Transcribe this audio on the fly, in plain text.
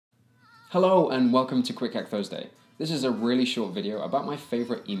Hello and welcome to Quick Hack Thursday. This is a really short video about my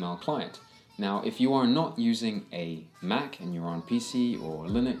favorite email client. Now, if you are not using a Mac and you're on PC or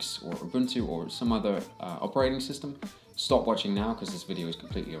Linux or Ubuntu or some other operating system, stop watching now because this video is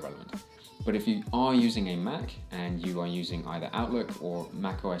completely irrelevant. But if you are using a Mac and you are using either Outlook or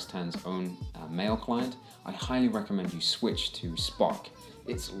Mac OS X's own mail client, I highly recommend you switch to Spark.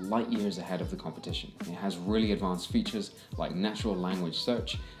 It's light years ahead of the competition. It has really advanced features like natural language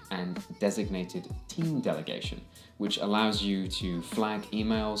search and designated team delegation, which allows you to flag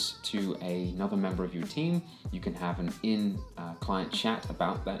emails to another member of your team. You can have an in-client chat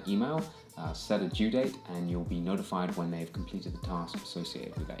about that email, set a due date, and you'll be notified when they've completed the task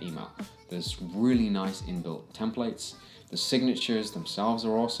associated with that email. There's really nice inbuilt templates. The signatures themselves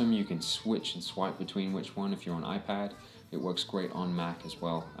are awesome. You can switch and swipe between which one if you're on iPad. It works great on Mac as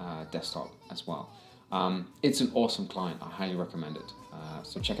well, desktop as well. It's an awesome client. I highly recommend it.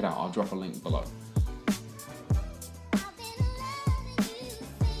 So check it out. I'll drop a link below.